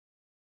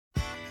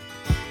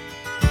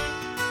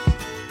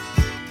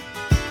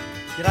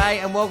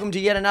G'day and welcome to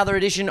yet another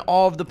edition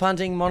of the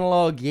Punting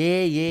Monologue.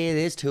 Yeah,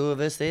 there's two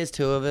of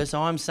us.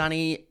 I'm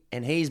Sonny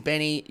and he's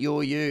Benny,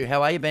 you're you.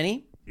 How are you,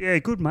 Benny? Yeah,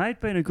 good, mate.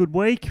 Been a good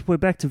week. We're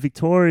back to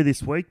Victoria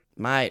this week.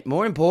 Mate,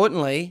 more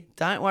importantly,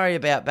 don't worry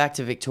about back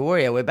to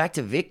Victoria. We're back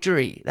to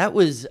victory. That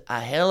was a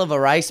hell of a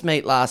race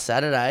meet last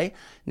Saturday.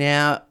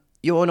 Now,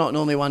 you're not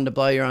normally one to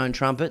blow your own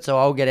trumpet, so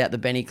I'll get out the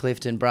Benny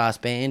Clifton brass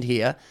band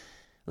here.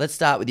 Let's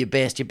start with your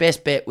best. Your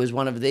best bet was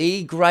one of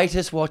the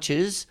greatest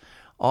watches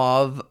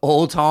of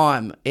all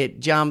time. It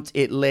jumped,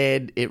 it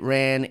led, it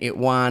ran, it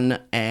won,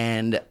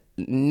 and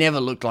never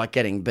looked like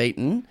getting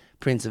beaten.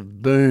 Prince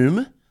of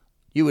Boom.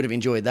 You would have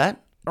enjoyed that.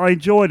 I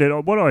enjoyed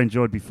it. What I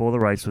enjoyed before the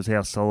race was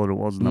how solid it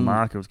was in the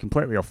market. It was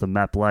completely off the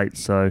map late,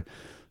 so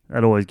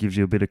that always gives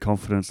you a bit of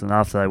confidence. And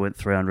after they went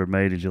 300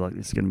 metres, you're like,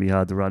 this is going to be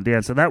hard to run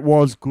down. So that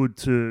was good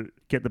to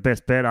get the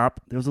best bet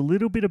up. There was a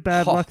little bit of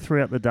bad luck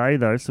throughout the day,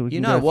 though. So we you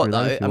can know go what through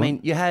though? those I mean,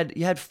 you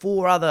had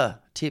four other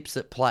tips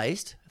that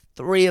placed.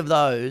 Three of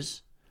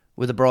those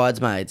were the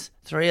bridesmaids.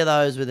 Three of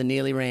those were the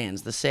nearly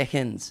rans, the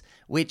seconds,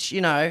 which, you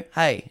know,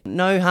 hey,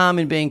 no harm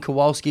in being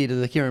Kowalski to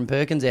the Kieran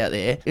Perkins out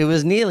there. It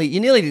was you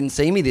nearly didn't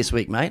see me this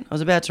week, mate. I was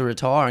about to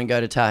retire and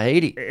go to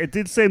Tahiti. It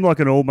did seem like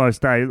an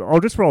almost day. I'll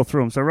just roll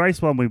through them. So race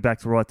one, we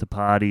backed right to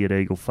party at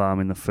Eagle Farm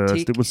in the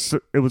first. Tick.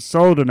 It was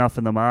sold enough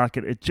in the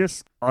market. It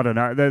just, I don't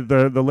know,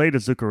 the leader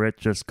Zuccaret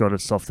just got a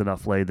soft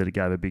enough lead that it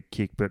gave a big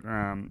kick, but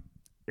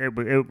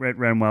it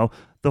ran well.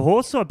 The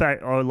horse I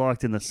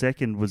liked in the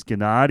second was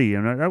Gennady,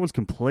 and that was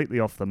completely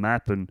off the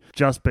map and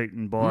just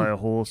beaten by a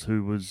horse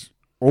who was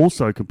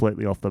also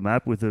completely off the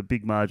map with a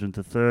big margin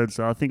to third.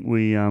 So I think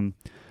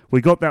we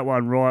got that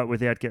one right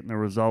without getting a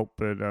result.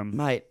 But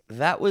Mate,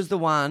 that was the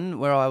one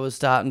where I was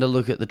starting to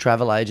look at the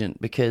travel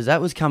agent because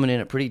that was coming in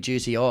at pretty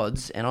juicy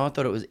odds, and I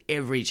thought it was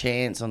every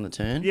chance on the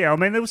turn. Yeah, I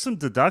mean, there was some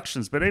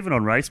deductions, but even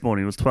on race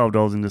morning, it was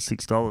 $12 into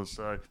 $6.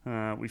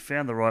 So we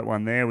found the right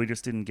one there. We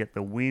just didn't get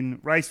the win.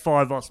 Race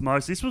 5,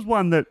 Osmosis. This was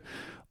one that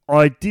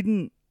I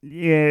didn't...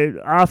 Yeah,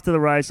 after the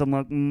race, I'm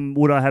like,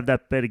 would I have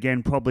that bet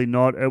again? Probably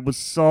not. It was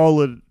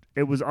solid.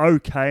 It was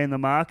okay in the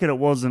market. It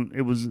wasn't.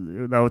 It was.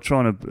 They were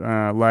trying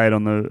to lay it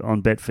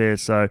on Betfair,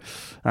 so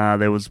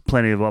there was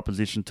plenty of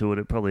opposition to it.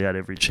 It probably had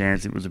every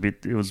chance. It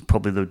was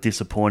probably the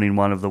disappointing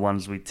one of the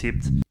ones we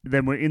tipped.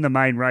 Then we're in the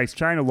main race.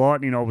 Chain of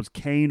Lightning, I was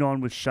keen on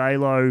with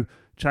Shalo.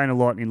 Chain of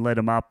Lightning led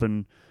him up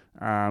and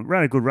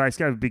ran a good race.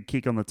 Gave a big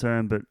kick on the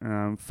turn, but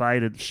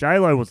faded.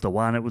 Shalo was the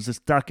one. It was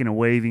just ducking and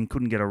weaving.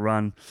 Couldn't get a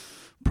run.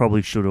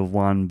 Probably should have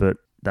won, but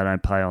they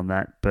don't pay on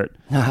that. But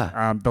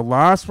the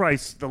last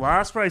race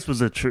was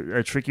a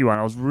tricky one.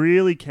 I was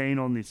really keen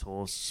on this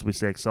horse,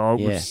 Swiss Exile.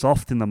 It was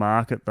soft in the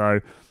market,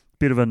 though.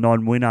 Bit of a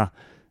non-winner.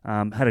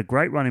 Had a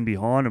great run in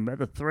behind him. At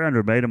the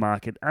 300-metre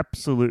mark, it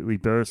absolutely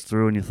burst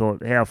through, and you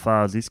thought, how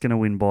far is this going to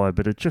win by?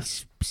 But it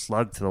just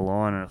slugged to the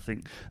line, and I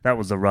think that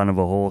was the run of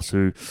a horse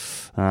who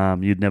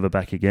you'd never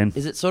back again.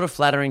 Is it sort of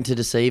flattering to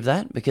deceive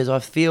that? Because I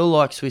feel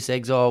like Swiss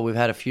Exile, we've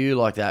had a few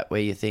like that where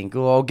you think,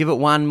 oh, I'll give it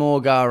one more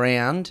go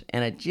around,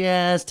 and it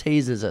just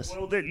teases us.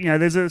 Well,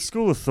 there's a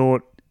school of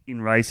thought in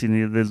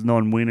racing, there's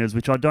non-winners,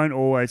 which I don't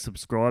always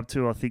subscribe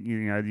to. I think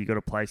you got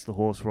to place the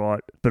horse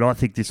right, but I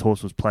think this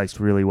horse was placed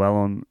really well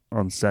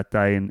on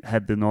Saturday and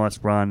had the nice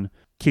run,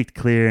 kicked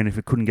clear, and if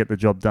it couldn't get the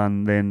job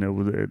done, then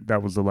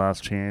that was the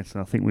last chance.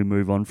 And I think we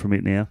move on from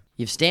it now.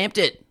 You've stamped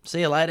it.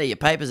 See you later. Your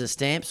papers are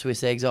stamped,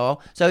 Swiss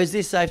Exile. So is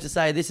this safe to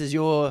say this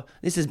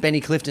is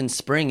Benny Clifton's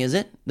spring, is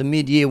it? The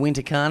mid-year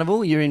winter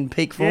carnival? You're in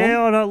peak form?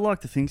 Yeah, I don't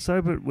like to think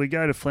so, but we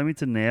go to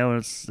Flemington now, and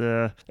it's.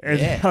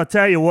 I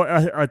tell you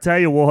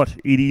what,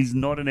 it is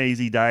not an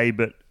easy day,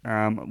 but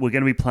we're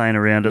going to be playing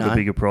around at the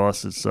bigger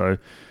prices, so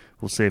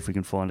we'll see if we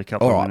can find a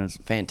couple of winners.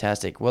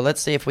 Fantastic. Well,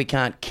 let's see if we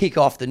can't kick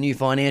off the new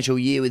financial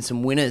year with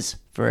some winners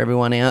for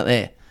everyone out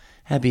there.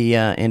 Happy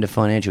end of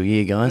financial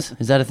year, guys.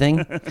 Is that a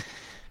thing?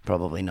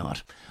 Probably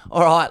not.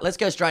 All right, let's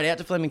go straight out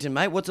to Flemington,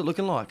 mate. What's it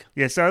looking like?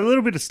 Yeah, so a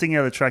little bit of sting out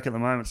of the track at the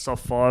moment.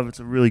 Soft 5. It's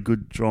a really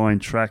good drying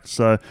track.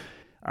 So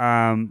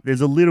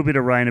there's a little bit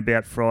of rain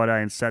about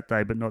Friday and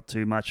Saturday, but not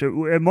too much.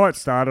 It might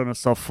start on a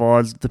soft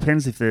 5.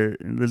 Depends if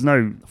there's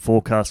no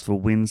forecast for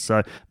wind,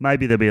 so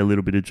maybe there'll be a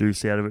little bit of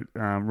juice out of it.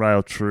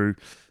 Rail true.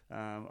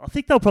 I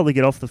think they'll probably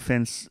get off the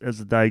fence as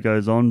the day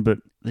goes on, but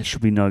there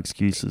should be no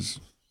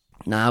excuses.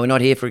 No, we're not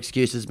here for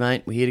excuses,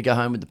 mate. We're here to go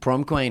home with the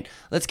prom queen.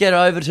 Let's get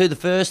over to the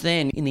first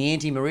then. In the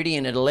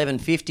anti-meridian at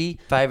 11.50.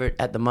 Favourite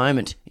at the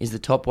moment is the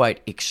top weight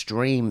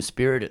Extreme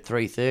Spirit at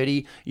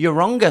 3.30.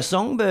 Yoronga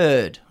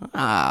Songbird.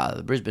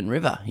 The Brisbane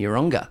River.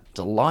 Yoronga.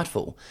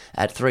 Delightful.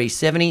 At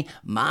 3.70.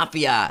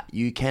 Mafia.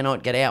 You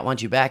cannot get out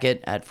once you back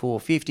it at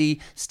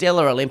 4.50.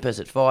 Stellar Olympus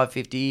at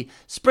 5.50.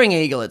 Spring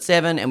Eagle at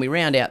 7. And we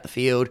round out the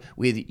field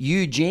with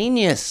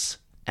Eugenius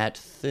at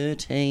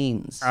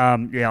 13s. I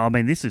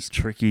mean, this is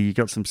tricky. You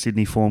got some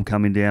Sydney form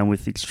coming down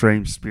with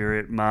Extreme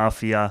Spirit,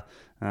 Mafia,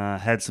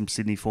 had some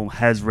Sydney form,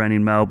 has ran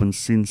in Melbourne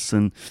since,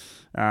 and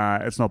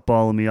it's not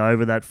bowling me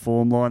over that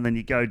form line. Then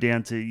you go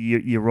down to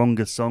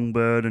Yoronga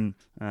Songbird, and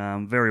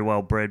very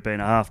well bred, being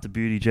a half the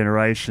beauty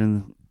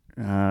generation.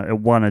 It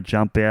won a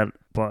jump out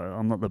but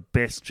I'm not the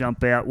best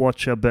jump out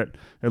watcher, but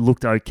it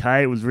looked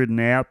okay. It was ridden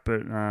out,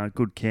 but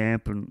good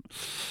camp, and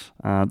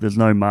there's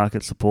no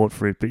market support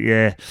for it. But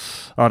yeah,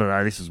 I don't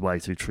know. This is way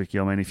too tricky.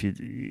 I mean,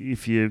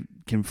 if you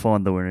can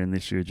find the winner in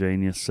this, you're a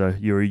genius. So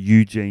you're a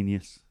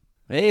genius.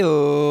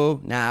 Hey-oh.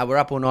 Nah, we're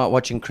up all night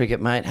watching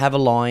cricket, mate. Have a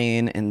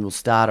lie-in and we'll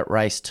start at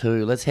race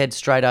 2. Let's head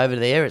straight over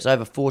there. It's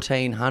over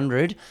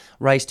 1,400.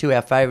 Race 2,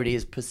 our favourite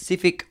is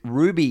Pacific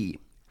Ruby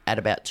at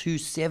about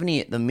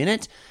 270 at the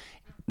minute.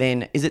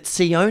 Then, is it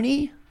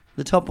Sione,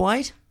 the top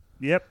weight?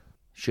 Yep.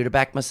 Should have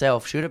backed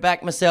myself.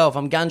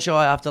 I'm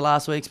gun-shy after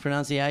last week's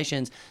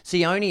pronunciations.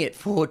 Sione at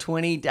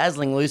 420,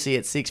 Dazzling Lucy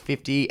at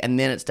 650, and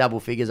then it's double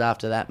figures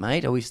after that,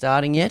 mate. Are we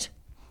starting yet?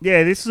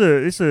 Yeah, this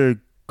is a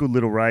good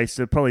little race.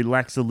 It probably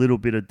lacks a little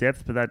bit of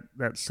depth, but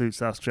that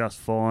suits us just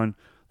fine.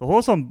 The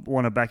horse I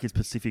want to back is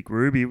Pacific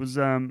Ruby. It was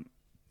an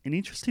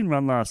interesting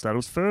run last start. It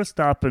was first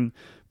up, and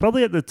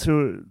probably at the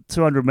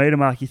 200 metre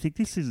mark, you think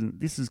this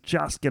is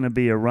just going to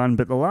be a run.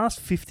 But the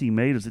last 50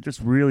 metres, it just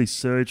really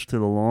surged to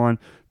the line.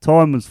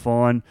 Time was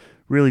fine.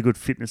 Really good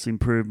fitness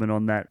improvement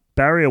on that.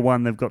 Barrier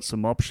 1, they've got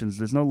some options.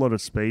 There's not a lot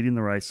of speed in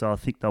the race, so I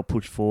think they'll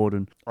push forward.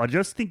 And I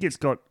just think it's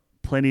got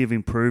plenty of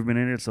improvement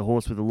in it. It's a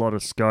horse with a lot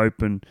of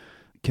scope, and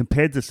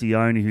compared to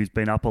Sione, who's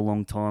been up a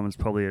long time, has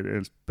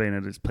been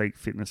at its peak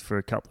fitness for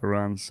a couple of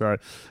runs. So,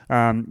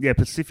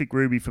 Pacific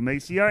Ruby for me.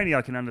 Sione,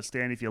 I can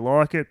understand if you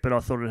like it, but I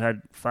thought it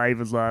had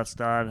favours last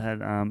start,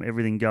 had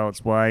everything go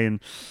its way,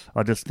 and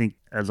I just think,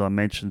 as I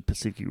mentioned,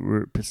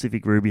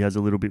 Pacific Ruby has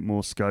a little bit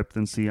more scope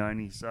than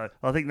Sione. So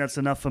I think that's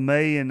enough for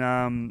me, and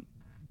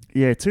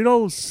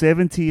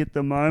 $2.70 at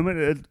the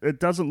moment. It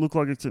doesn't look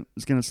like it's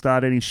going to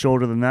start any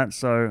shorter than that,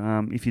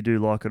 so if you do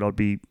like it, I'd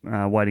be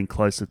waiting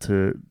closer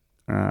to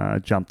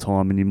jump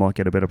time, and you might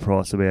get a better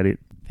price about it.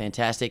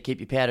 Fantastic. Keep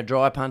your powder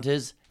dry,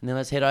 punters. And then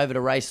let's head over to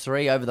race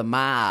 3 over the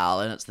mile,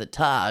 and it's the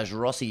Taj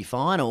Rossi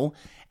final.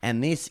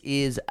 And this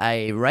is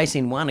a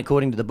racing one,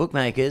 according to the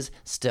bookmakers.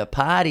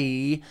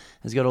 Stepati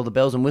has got all the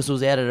bells and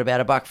whistles out at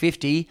about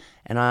 $1.50.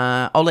 And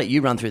I'll let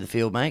you run through the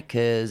field, mate,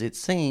 because it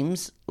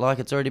seems like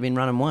it's already been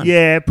run and won.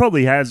 Yeah, it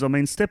probably has. I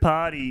mean,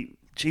 Stepati,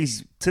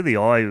 geez, to the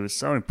eye, it was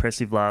so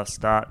impressive last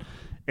start.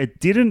 It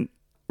didn't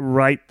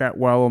rate that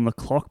well on the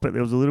clock, but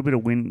there was a little bit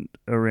of wind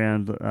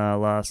around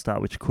last start,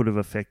 which could have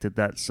affected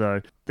that. So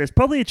there's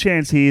probably a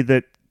chance here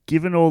that,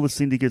 given all the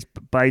syndicates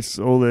base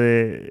all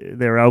their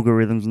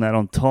algorithms and that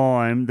on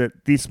time,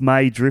 that this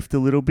may drift a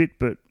little bit.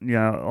 But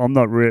I'm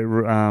not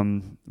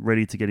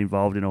ready to get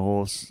involved in a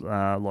horse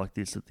like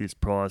this at this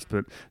price.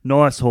 But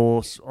nice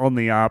horse on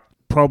the up,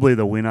 probably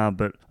the winner,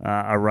 but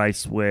a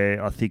race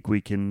where I think we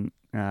can,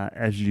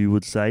 as you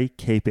would say,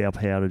 keep our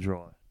powder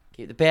dry.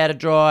 Keep the powder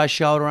dry,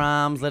 shoulder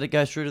arms, let it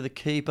go through to the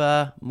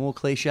keeper. More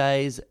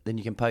cliches than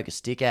you can poke a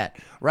stick at.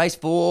 Race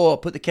 4,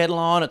 put the kettle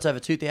on. It's over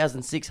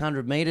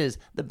 2,600 metres.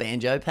 The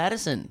Banjo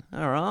Patterson.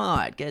 All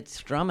right, get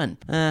strumming.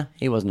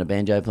 He wasn't a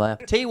banjo player.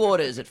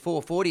 T-Waters at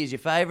 440 is your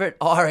favourite.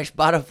 Irish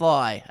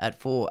Butterfly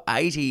at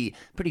 480.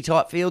 Pretty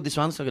tight field this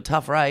one. Looks like a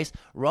tough race.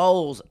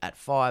 Rolls at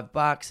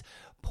 $5.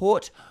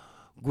 Port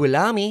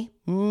Guilami.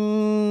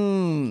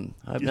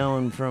 Hope no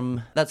one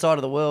from that side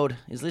of the world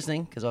is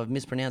listening, because I've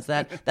mispronounced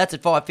that. That's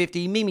at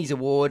 $5.50. Mimi's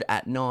Award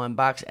at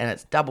 $9, and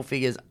it's double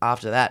figures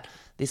after that.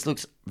 This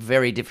looks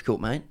very difficult,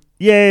 mate.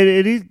 Yeah,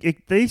 it is.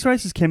 These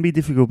races can be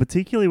difficult,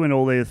 particularly when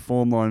all their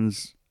form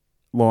lines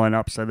line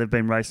up. So they've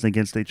been racing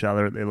against each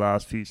other at their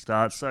last few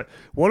starts. So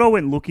what I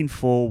went looking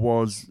for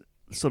was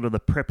sort of the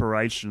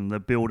preparation, the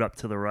build up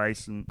to the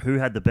race, and who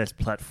had the best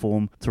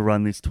platform to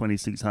run this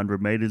 2,600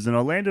 metres. And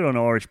I landed on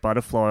Irish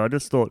Butterfly. I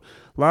just thought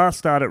last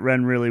start it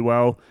ran really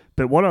well,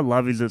 but what I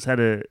love is it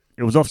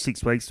was off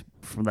 6 weeks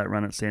from that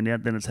run at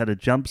Sandown. Then it's had a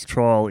jumps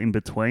trial in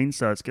between,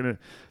 so it's going to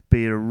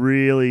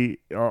be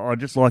I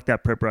just like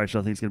that preparation.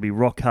 I think it's going to be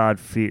rock hard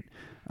fit,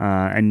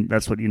 and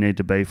that's what you need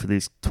to be for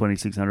this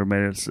 2,600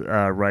 metres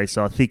race.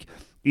 So I think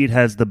it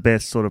has the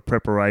best sort of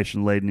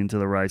preparation leading into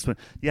the race. When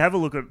you have a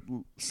look at,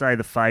 say,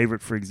 the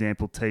favourite, for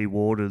example,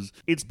 T-Waters,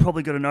 it's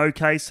probably got an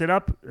okay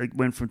setup. It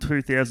went from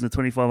 2,000 to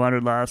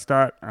 2,500 last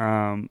start,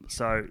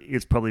 so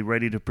it's probably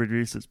ready to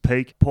produce its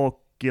peak. Port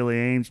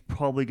Guillem's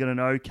probably got an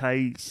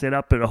okay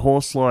setup, but a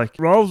horse like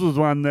Rolls was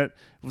one that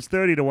was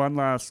 30 to 1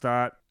 last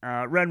start,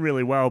 ran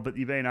really well, but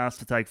you've been asked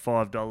to take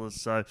 $5,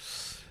 so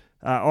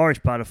Irish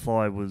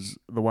Butterfly was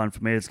the one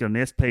for me. It's got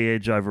an SP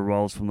edge over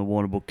Rolls from the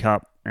Warrnambool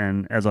Cup,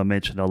 and as I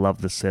mentioned, I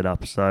love the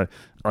setup. So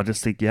I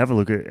just think you have a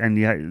look at, and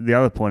the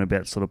other point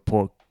about sort of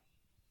Port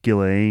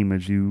Guillem,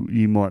 as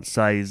you might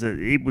say, is that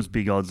it was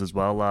big odds as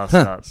well last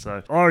start.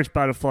 So Irish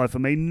Butterfly for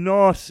me,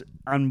 not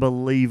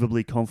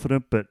unbelievably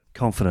confident, but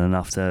confident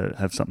enough to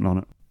have something on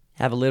it.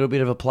 Have a little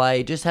bit of a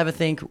play. Just have a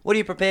think. What are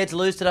you prepared to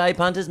lose today,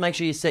 punters? Make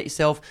sure you set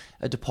yourself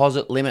a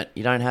deposit limit.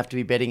 You don't have to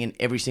be betting in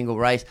every single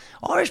race.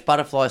 Irish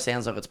Butterfly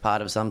sounds like it's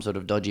part of some sort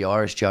of dodgy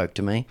Irish joke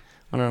to me.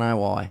 I don't know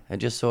why. It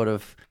just sort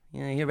of,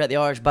 You hear about the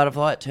Irish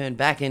butterfly? It turned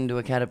back into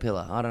a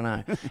caterpillar. I don't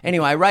know.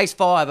 Anyway, race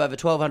 5 over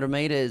 1,200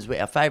 metres.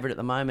 Our favourite at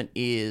the moment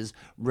is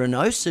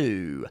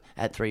Renosu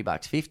at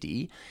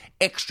 $3.50.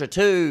 Extra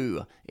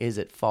 2 is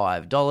at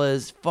 $5.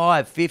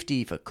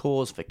 $5.50 for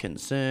Cause for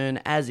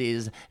Concern, as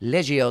is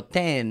Legio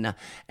 10.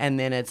 And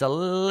then it's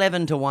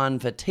 11 to 1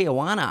 for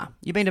Tijuana.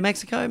 You been to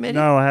Mexico, Medi?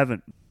 No, I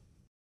haven't.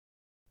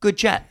 Good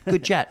chat. All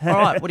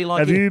right, what do you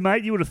like Have here? you,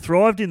 mate? You would have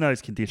thrived in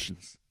those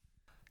conditions.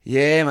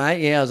 Yeah,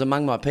 mate. Yeah, I was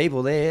among my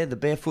people there, the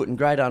barefoot and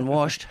great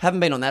unwashed. Haven't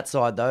been on that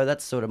side, though.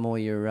 That's sort of more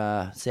your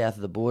south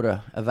of the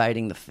border,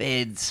 evading the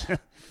feds.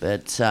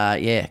 But,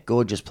 yeah,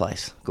 gorgeous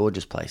place.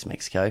 Gorgeous place,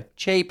 Mexico.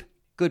 Cheap,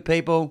 good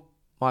people,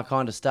 my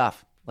kind of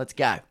stuff. Let's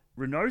go.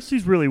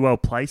 Renosu's really well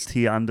placed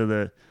here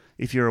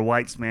if you're a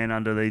weights man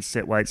under these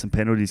set weights and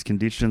penalties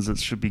conditions, it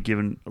should be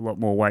given a lot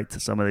more weight to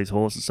some of these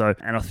horses. So,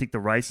 and I think the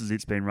races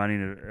it's been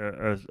running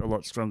are a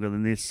lot stronger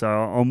than this. So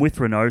I'm with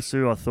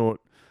Renosu. I thought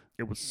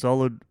it was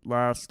solid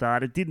last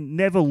start. It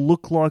never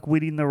look like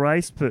winning the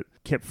race, but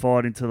kept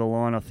fighting to the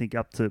line. I think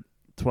up to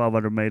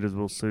 1,200 metres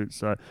will suit.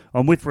 So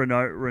I'm with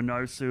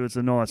Renosu. It's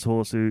a nice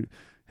horse who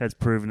has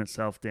proven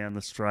itself down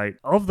the straight.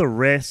 Of the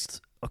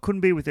rest, I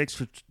couldn't be with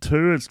Extra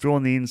 2. It's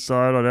drawn the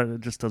inside.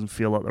 It just doesn't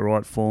feel like the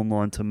right form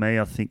line to me.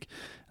 I think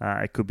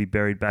it could be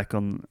buried back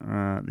on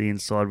the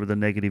inside with a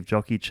negative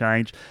jockey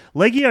change.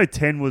 Legio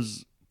 10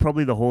 was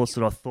probably the horse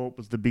that I thought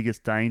was the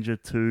biggest danger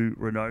to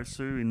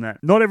Renosu, in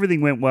that not everything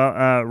went well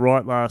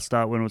right last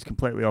start when it was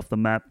completely off the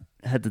map.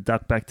 Had to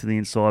duck back to the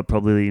inside,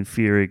 probably the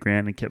inferior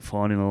ground, and kept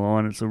finding the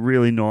line. It's a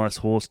really nice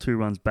horse. 2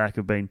 runs back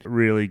have been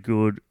really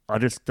good. I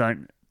just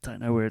don't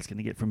know where it's going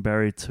to get from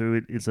barrier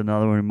 2. It's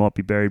another one who might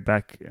be buried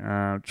back,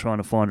 trying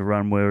to find a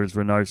run, whereas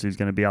Renosu's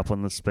going to be up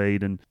on the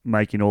speed and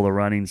making all the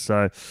running.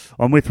 So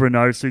I'm with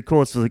Renosu.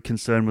 Cause for the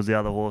Concern was the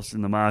other horse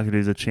in the market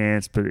who's a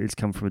chance, but it's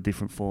come from a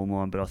different form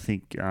line. But I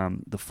think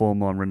the form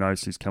line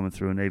Renosu's coming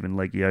through, and even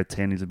Legio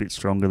 10 is a bit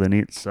stronger than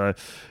it. So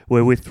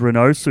we're with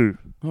Renosu.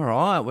 All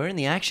right, we're in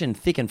the action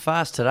thick and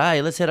fast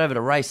today. Let's head over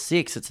to race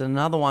 6. It's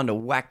another one to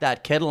whack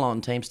that kettle on,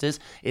 Teamsters.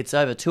 It's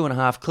over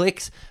 2.5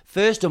 clicks.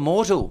 First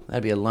Immortal,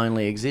 that'd be a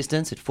lonely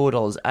existence, at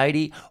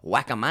 $4.80.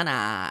 Wackamana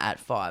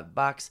at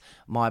 $5.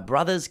 My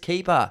Brother's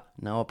Keeper,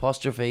 no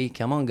apostrophe,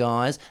 come on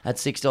guys, at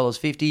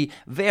 $6.50.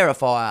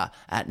 Verifier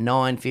at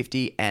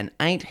 $9.50. And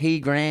Ain't He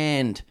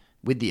Grand,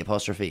 with the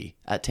apostrophe,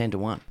 at 10 to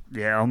 1.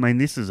 Yeah, I mean,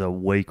 this is a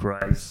weak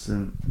race,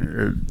 and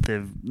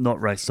they're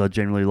not races I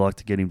generally like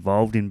to get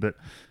involved in, but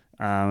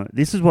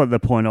this is what the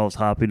point I was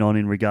harping on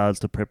in regards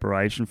to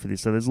preparation for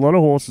this. So there's a lot of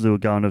horses who are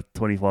going to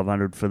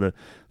 2,500 for the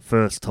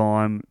first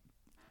time.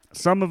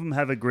 Some of them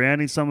have a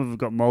grounding. Some of them have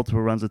got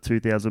multiple runs of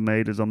 2,000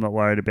 metres. I'm not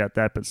worried about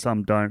that, but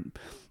some don't.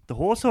 The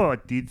horse who I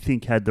did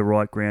think had the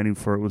right grounding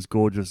for it was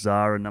Gorgeous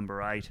Zara,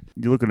 number 8.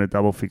 You're looking at a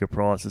double-figure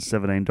price at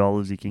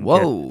 $17 you can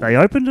Whoa. get. They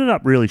opened it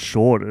up really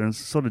short, and it's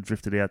sort of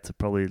drifted out to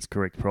probably its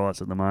correct price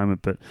at the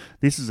moment, but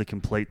this is a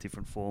complete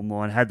different form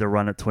line. Had the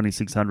run at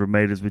 2,600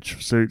 metres,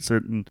 which suits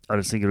it, and I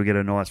just think it'll get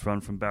a nice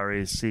run from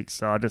barrier 6.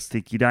 So I just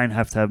think you don't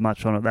have to have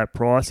much on at that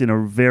price. In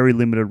a very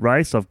limited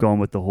race, I've gone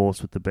with the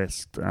horse with the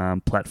best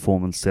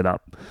platform and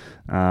setup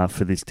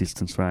for this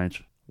distance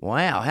range.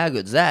 Wow, how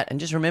good's that? And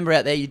just remember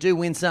out there, you do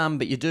win some,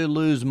 but you do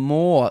lose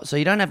more. So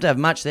you don't have to have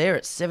much there.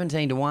 It's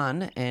 17 to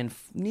 1 and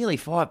nearly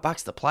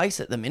 $5 the place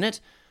at the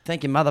minute.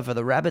 Thank your mother for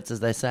the rabbits, as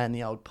they say in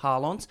the old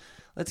parlance.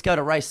 Let's go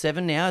to race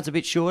 7 now. It's a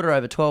bit shorter,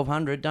 over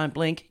 1,200. Don't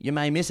blink, you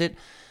may miss it.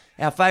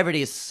 Our favourite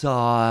is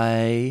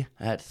Psy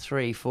at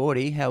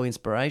 $3.40. How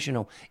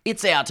inspirational.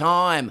 It's our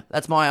time.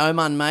 That's my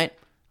Oman, mate.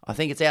 I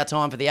think it's our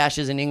time for the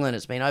Ashes in England.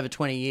 It's been over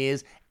 20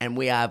 years, and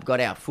we have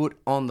got our foot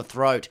on the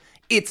throat.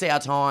 It's our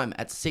time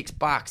at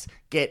 $6.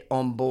 Get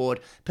on board.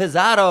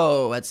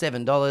 Pizzaro at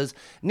 $7.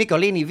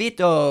 Nicolini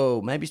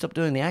Vito, maybe stop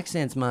doing the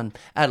accents, man,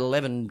 at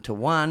 11 to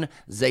 1.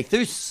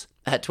 Zethus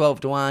at 12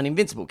 to 1.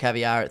 Invincible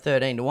Caviar at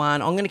 13 to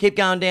 1. I'm going to keep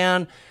going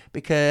down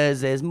because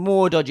there's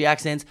more dodgy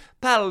accents.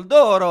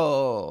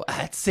 Paldoro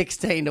at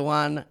 16 to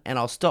 1. And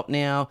I'll stop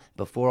now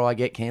before I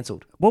get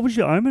cancelled. What was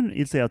your omen?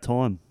 It's our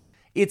time.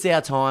 It's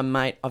our time,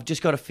 mate. I've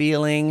just got a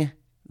feeling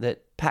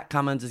that Pat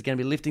Cummins is going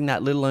to be lifting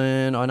that little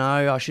urn. I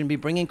know I shouldn't be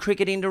bringing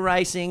cricket into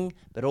racing,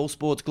 but all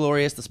sport's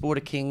glorious. The Sport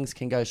of Kings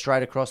can go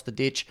straight across the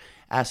ditch.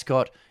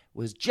 Ascot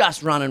was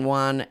just running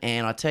one,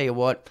 and I tell you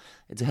what,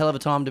 it's a hell of a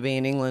time to be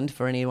in England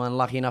for anyone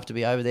lucky enough to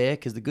be over there,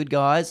 because the good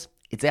guys,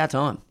 it's our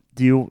time.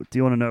 Do you want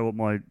to know what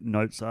my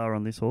notes are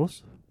on this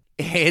horse?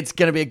 It's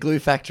going to be a glue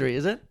factory,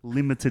 is it?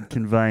 Limited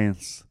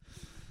conveyance.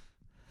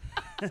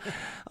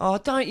 Oh,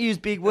 don't use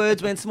big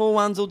words when small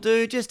ones will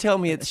do. Just tell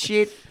me it's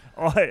shit.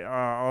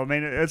 I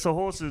mean, it's a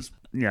horse that's,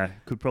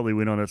 could probably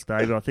win on its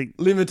day, but I think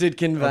limited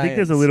conveyance. I think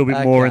there's a little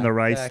bit more in the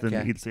race than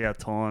it's our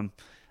time.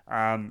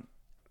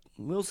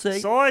 We'll see.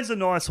 Size a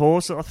nice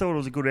horse. I thought it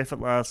was a good effort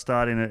last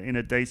start in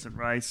a decent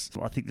race.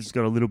 I think this has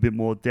got a little bit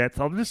more depth.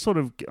 I'm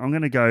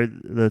going to go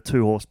the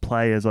 2-horse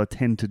play as I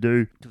tend to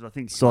do because I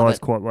think size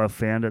quite well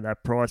found at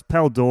that price.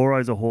 Paldoro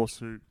is a horse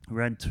who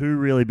ran 2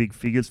 really big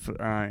figures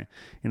in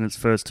its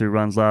first 2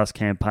 runs last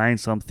campaign.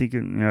 So I'm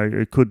thinking,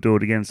 it could do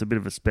it again. It's a bit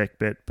of a spec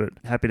bet, but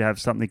happy to have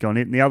something on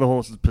it. And the other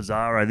horse is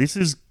Pizarro. This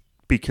is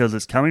because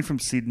it's coming from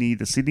Sydney.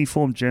 The Sydney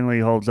form generally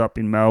holds up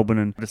in Melbourne,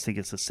 and I just think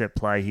it's a set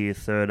play here,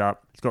 third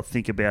up. It's got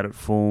Think About It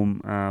form,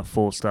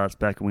 4 starts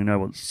back, and we know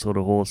what sort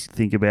of horse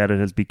Think About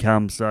It has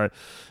become. So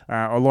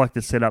I like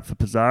the setup for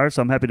Pizarro,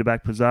 so I'm happy to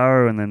back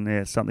Pizarro, and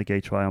then something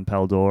each way on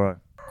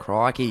Paldoro.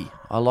 Crikey,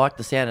 I like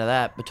the sound of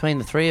that. Between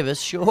the 3 of us,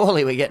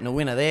 surely we're getting a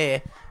winner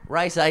there.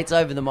 Race 8's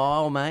over the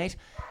mile, mate.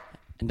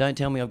 And don't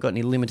tell me I've got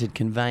any limited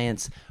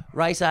conveyance.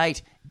 Race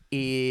 8,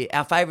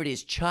 our favourite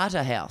is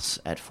Charterhouse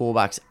at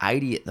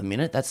 $4.80 at the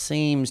minute. That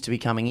seems to be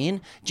coming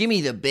in.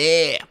 Jimmy the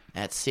Bear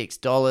at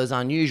 $6.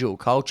 Unusual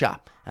Culture.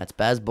 That's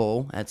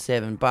Bazball at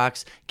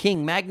 $7.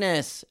 King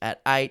Magnus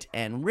at $8.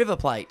 And River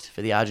Plate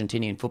for the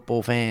Argentinian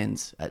football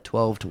fans at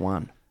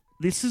 12-1.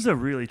 This is a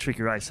really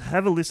tricky race.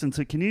 Have a listen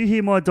to. Can you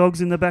hear my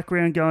dogs in the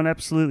background going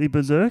absolutely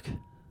berserk?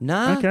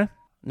 No. Okay.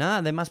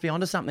 No, they must be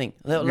onto something.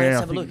 Let's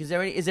have a look. Is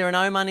there an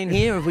Oman in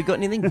here? Have we got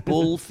anything?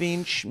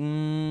 Bullfinch?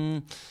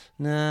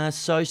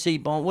 Sosie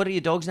Bond. What are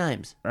your dogs'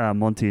 names?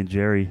 Monty and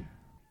Jerry.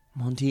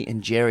 Monty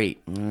and Jerry.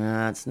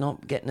 It's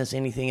not getting us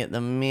anything at the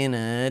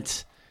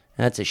minute.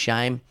 That's a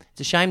shame.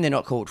 It's a shame they're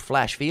not called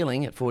Flash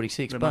Feeling at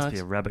 $46. There must be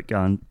a rabbit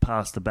going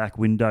past the back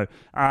window.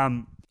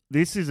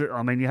 This is,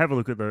 you have a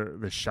look at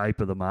the shape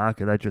of the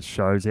market. That just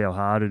shows how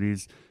hard it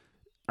is.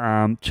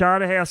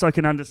 Charterhouse, I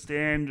can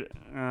understand.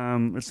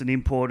 It's an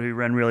import who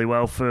ran really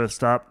well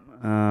first up.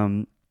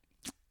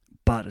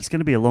 But it's going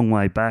to be a long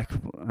way back.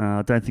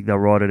 I don't think they'll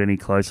ride it any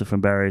closer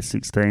from barrier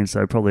 16,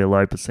 so probably a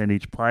low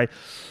percentage play.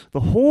 The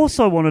horse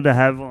I wanted to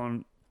have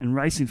on, and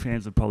racing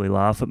fans would probably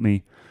laugh at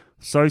me,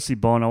 Sosie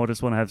Bon, I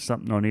just want to have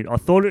something on it. I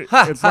thought its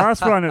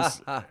last run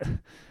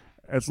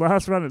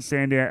at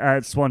Sandown,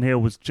 at Swan Hill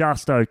was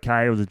just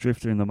okay. It was a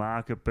drifter in the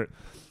market, but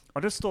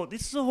I just thought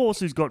this is a horse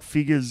who's got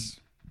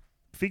figures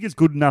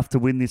good enough to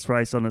win this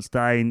race on its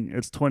day, and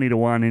it's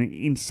 20-1 and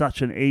in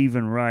such an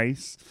even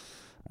race.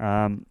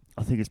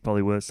 I think it's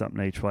probably worth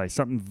something each way.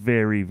 Something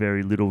very,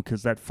 very little,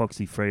 because that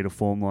Foxy Frida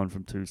form line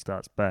from 2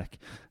 starts back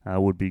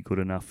would be good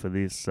enough for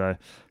this. So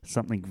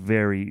something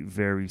very,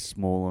 very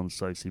small on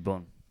Sosie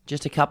Bon.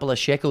 Just a couple of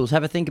shekels.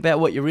 Have a think about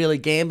what you're really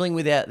gambling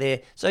with out there.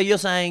 So you're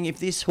saying if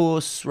this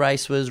horse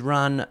race was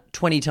run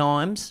 20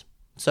 times,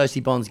 Sosie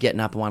Bon's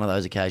getting up on one of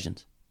those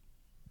occasions?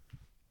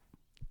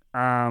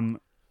 No,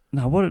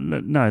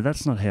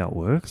 that's not how it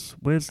works.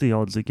 Where's the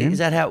odds again? Is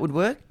that how it would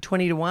work?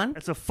 20-1?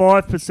 It's a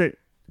 5%.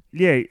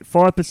 Yeah,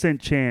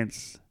 5%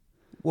 chance.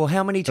 Well,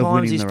 how many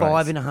times is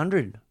 5 in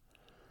 100?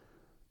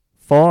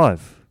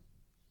 5.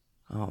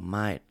 Oh,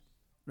 mate.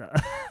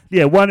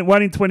 Yeah,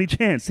 1 in 20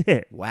 chance.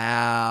 Yeah.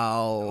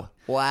 Wow.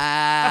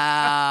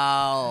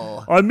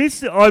 I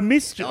missed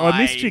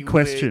your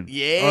question.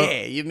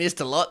 You missed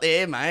a lot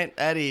there, mate.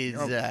 That is,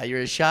 you're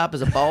as sharp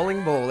as a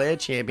bowling ball there,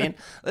 champion.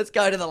 Let's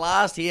go to the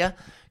last here.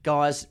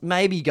 Guys,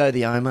 maybe go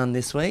the Oman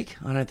this week.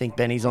 I don't think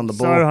Benny's on the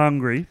ball. So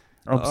hungry.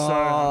 I'm so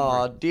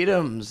hungry.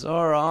 Diddums.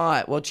 All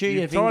right. Well, chew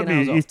your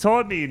fingernails off. You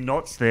tied me in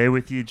knots there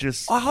with you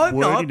just wording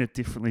not. It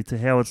differently to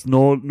how it's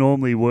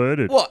normally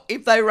worded. What?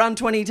 If they run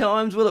 20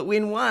 times, will it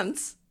win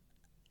once?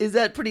 Is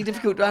that pretty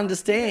difficult to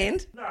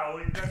understand?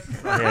 No,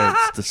 that's not how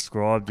it's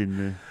described in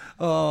the...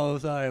 Oh,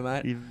 sorry,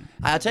 mate.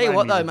 I'll tell you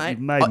what, though, mate.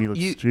 You've made me look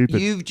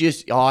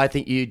stupid. I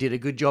think you did a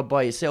good job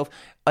by yourself.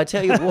 I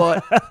tell you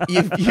what,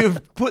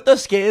 you've put the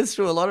scares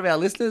through a lot of our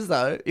listeners,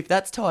 though, if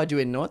that's tied you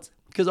in knots.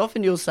 Because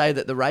often you'll say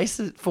that the race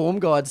form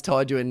guide's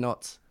tied you in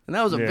knots. And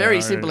that was a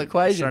very simple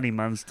equation. Sunny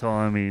Mun's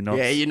time in knots.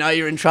 Yeah, you know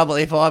you're in trouble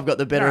if I've got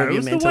the better of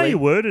you mentally. It was the way you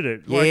worded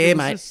it. Yeah,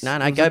 mate.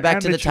 No, go back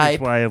to the tape.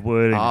 Way of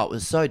wording it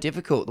was so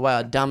difficult, the way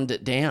I dumbed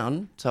it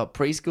down so a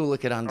preschooler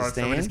could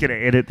understand. So we're just going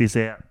to edit this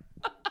out.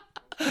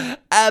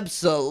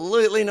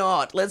 Absolutely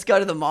not. Let's go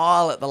to the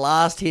mile at the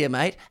last here,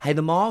 mate. Hey,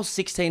 the mile's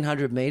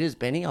 1,600 metres,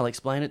 Benny. I'll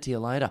explain it to you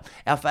later.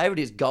 Our favourite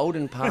is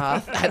Golden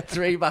Path at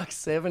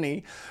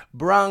 $3.70.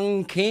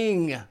 Brung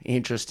King,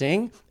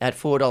 interesting, at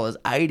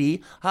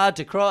 $4.80. Hard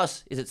to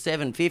Cross is at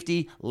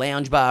 $7.50.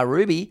 Lounge Bar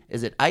Ruby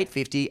is at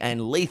 $8.50.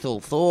 And Lethal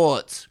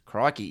Thoughts,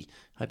 crikey,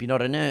 hope you're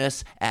not a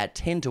nurse, at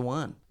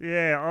 10-1.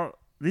 Yeah,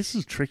 this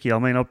is tricky. I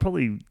mean, I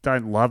probably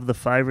don't love the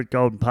favourite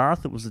Golden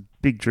Path. It was a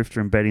big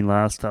drifter in betting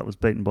last start. Was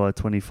beaten by a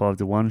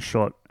 25-1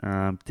 shot.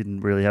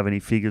 Didn't really have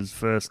any figures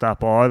first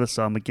up either,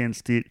 so I'm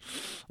against it.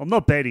 I'm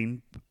not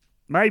betting.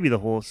 Maybe the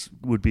horse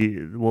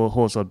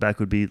horse I'd back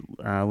would be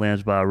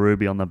Lounge Bar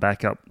Ruby on the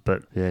backup.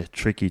 But yeah,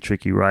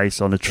 tricky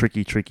race on a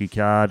tricky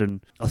card.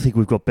 And I think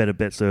we've got better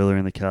bets earlier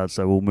in the card,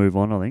 so we'll move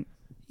on, I think.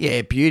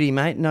 Yeah, beauty,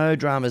 mate. No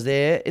dramas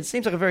there. It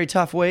seems like a very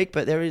tough week,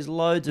 but there is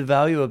loads of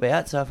value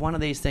about. So if one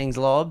of these things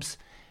lobs,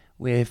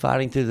 we're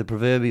fighting through the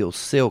proverbial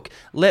silk.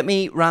 Let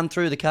me run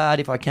through the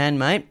card if I can,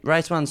 mate.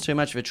 Race 1's too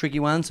much of a tricky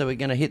one, so we're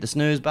going to hit the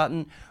snooze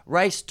button.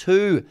 Race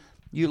 2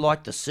 You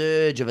like the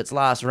surge of its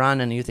last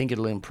run and you think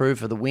it'll improve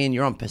for the win.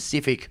 You're on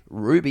Pacific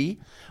Ruby.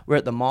 We're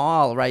at the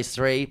mile, race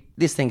 3.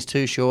 This thing's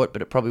too short,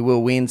 but it probably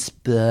will win.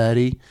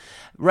 Spurdy.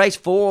 Race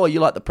 4, you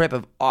like the prep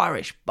of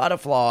Irish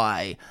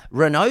Butterfly.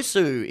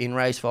 Renosu in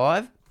race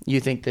 5. You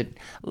think that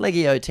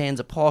Legio 10's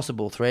a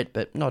possible threat,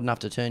 but not enough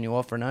to turn you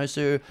off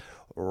Renosu.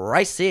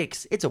 Race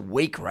 6, it's a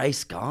weak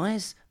race,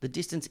 guys. The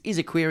distance is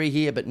a query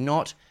here, but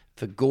not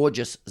for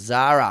gorgeous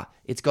Zara.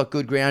 It's got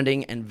good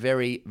grounding and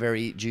very,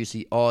 very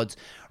juicy odds.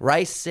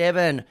 Race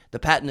 7, the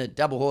patented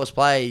double horse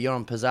play. You're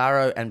on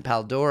Pizarro and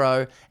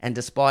Paldoro, and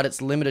despite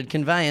its limited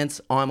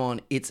conveyance, I'm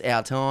on It's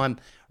Our Time.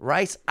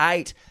 Race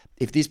 8,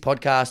 if this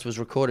podcast was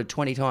recorded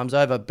 20 times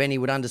over, Benny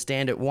would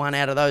understand it. 1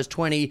 out of those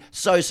 20,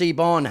 Soci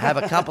Bon, have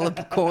a couple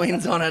of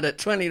coins on it at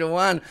 20 to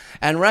 1.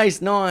 And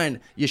race 9,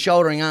 your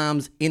shouldering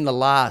arms in the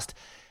last.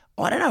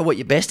 I don't know what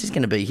your best is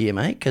going to be here,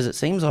 mate, because it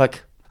seems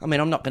like, I mean,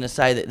 I'm not going to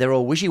say that they're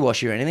all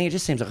wishy-washy or anything. It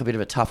just seems like a bit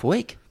of a tough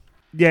week.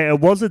 Yeah, it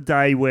was a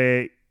day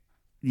where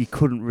you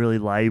couldn't really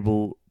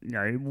label,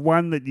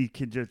 one that you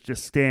could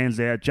just stands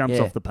out, jumps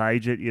off the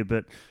page at you.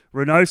 But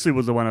Renosu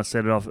was the one I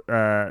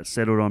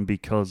settled on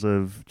because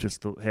of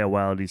just how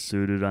well it is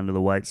suited under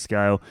the weight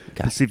scale.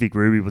 Okay. Pacific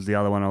Ruby was the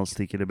other one I was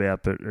thinking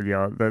about, but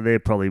yeah, they're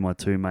probably my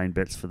 2 main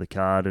bets for the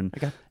card.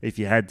 And if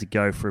you had to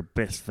go for a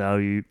best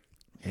value,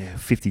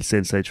 50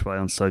 cents each way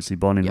on Soci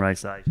Bon in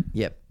race 8.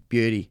 Yep.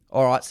 Beauty.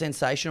 All right,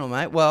 sensational,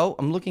 mate. Well,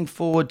 I'm looking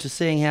forward to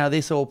seeing how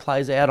this all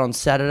plays out on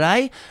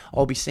Saturday.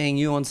 I'll be seeing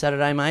you on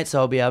Saturday, mate, so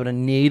I'll be able to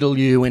needle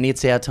you when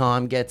It's Our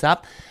Time gets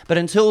up. But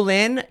until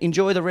then,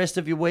 enjoy the rest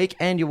of your week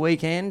and your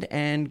weekend,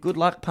 and good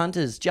luck,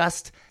 punters.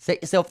 Just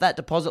set yourself that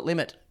deposit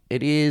limit.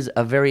 It is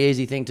a very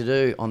easy thing to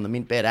do on the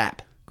MintBet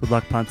app. Good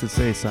luck, punters.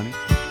 See you, Sonny.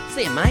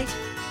 See you, mate.